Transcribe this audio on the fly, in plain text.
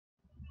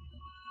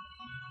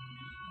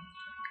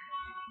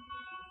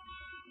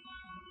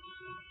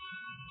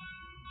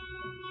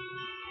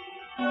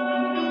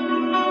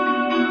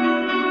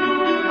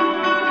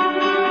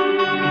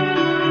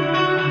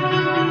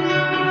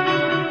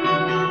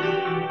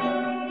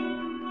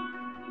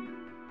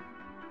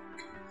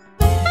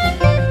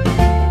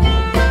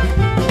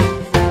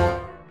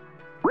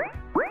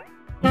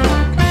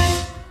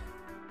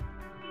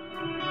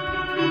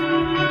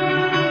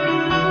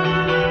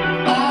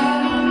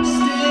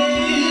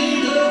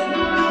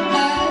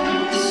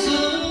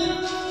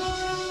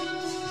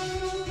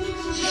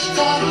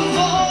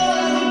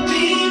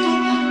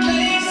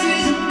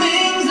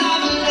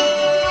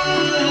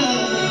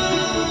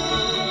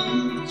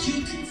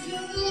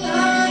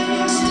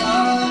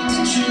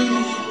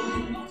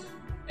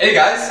Hey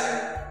guys!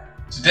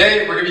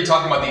 Today we're going to be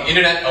talking about the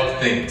Internet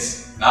of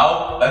Things.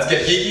 Now, let's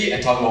get geeky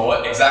and talk about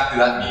what exactly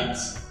that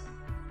means.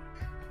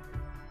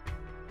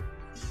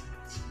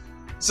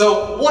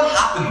 So, what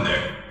happened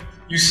there?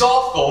 You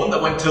saw a phone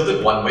that when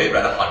tilted one way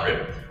read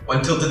 100,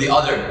 when tilted the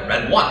other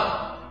read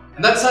 1.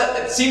 And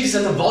it seemed to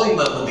set the volume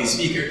level of these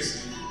speakers.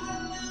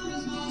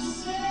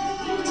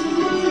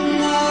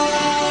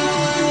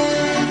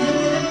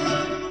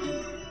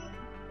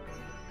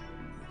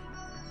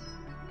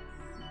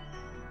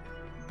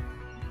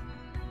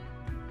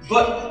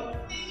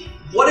 But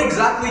what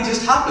exactly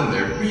just happened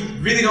there? We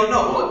really don't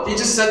know. Well, they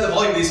just set the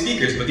volume of these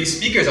speakers, but these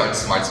speakers aren't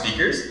smart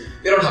speakers.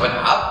 They don't have an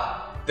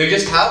app. They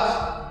just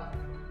have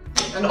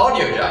an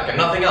audio jack and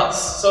nothing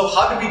else. So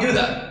how did we do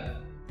that?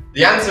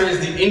 The answer is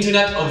the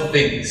Internet of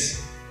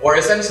Things, or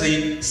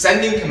essentially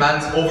sending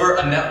commands over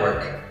a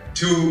network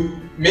to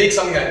make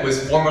something that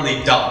was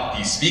formerly dumb,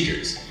 these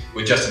speakers,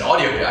 with just an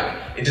audio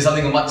jack, into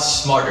something much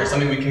smarter,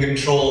 something we can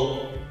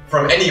control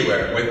from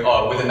anywhere with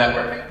a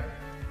network.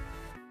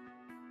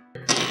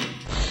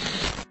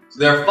 So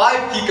there are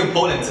 5 key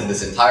components in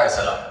this entire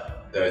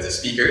setup. There are the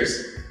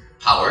speakers,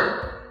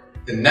 power,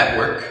 the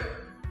network,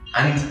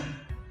 and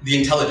the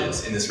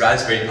intelligence in this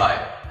Raspberry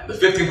Pi. And the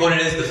 5th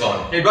component is the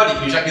phone. Hey buddy,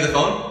 can you check me the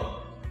phone?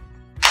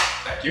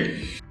 Thank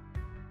you.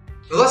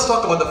 So let's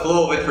talk about the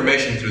flow of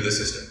information through the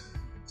system.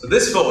 So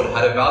this phone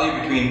had a value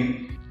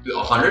between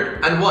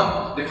 100 and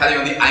 1, depending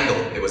on the angle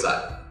it was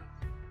at.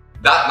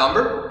 That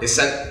number is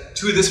sent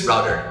to this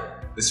router.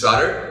 This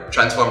router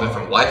transforms it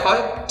from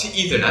Wi-Fi to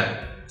Ethernet,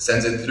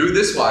 sends it through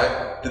this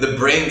wire to the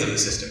brains of the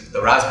system,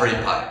 the Raspberry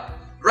Pi.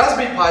 The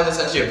Raspberry Pi is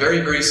essentially a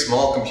very, very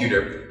small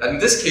computer that in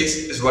this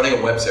case is running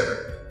a web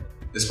server.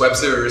 This web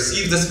server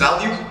receives this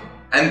value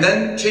and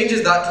then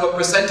changes that to a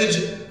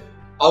percentage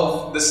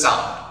of the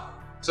sound.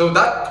 So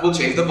that will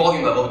change the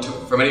volume level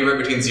from anywhere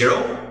between 0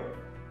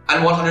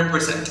 and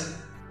 100%.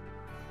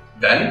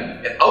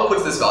 Then it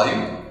outputs this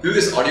value through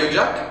this audio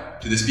jack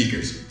to the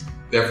speakers,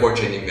 therefore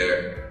changing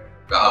their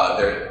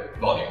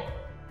volume.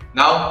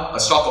 Now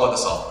let's talk about the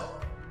software.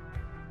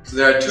 So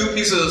there are 2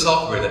 pieces of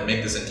software that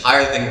make this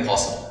entire thing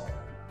possible.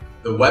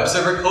 The web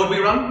server code we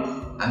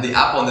run and the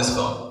app on this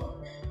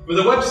phone. For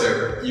the web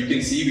server, you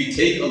can see we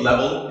take a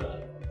level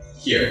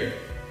here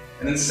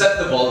and then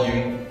set the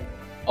volume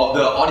of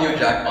the audio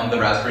jack on the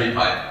Raspberry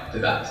Pi to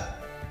that.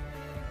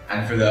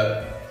 And for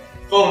the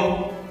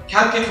phone,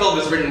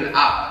 CamK12 has written an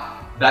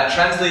app that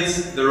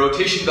translates the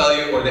rotation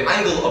value or the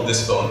angle of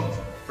this phone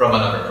from a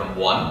number from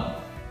 1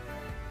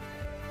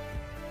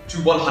 to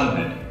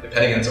 100,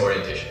 depending on its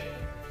orientation.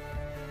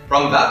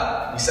 From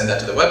that, we send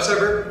that to the web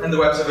server, and the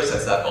web server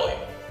sets that volume.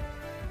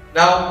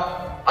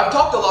 Now, I've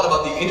talked a lot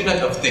about the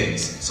Internet of Things,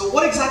 so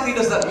what exactly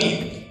does that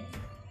mean?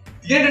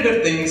 The Internet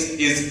of Things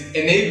is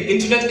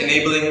Internet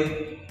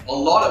enabling a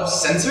lot of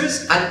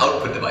sensors and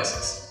output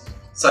devices,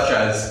 such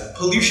as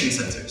pollution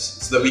sensors,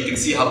 so that we can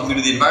see how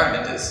polluted the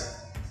environment is,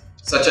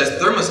 such as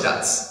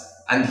thermostats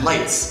and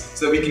lights,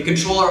 so that we can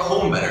control our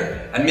home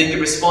better and make it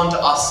respond to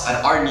us and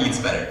our needs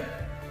better.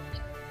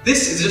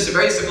 This is just a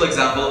very simple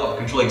example of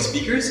controlling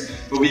speakers,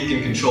 but we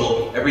can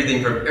control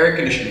everything from air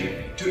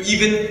conditioning to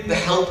even the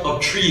health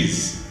of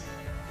trees.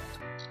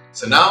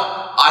 So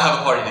now, I have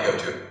a party to go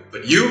to,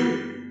 but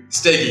you,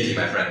 stay geeky,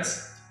 my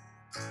friends.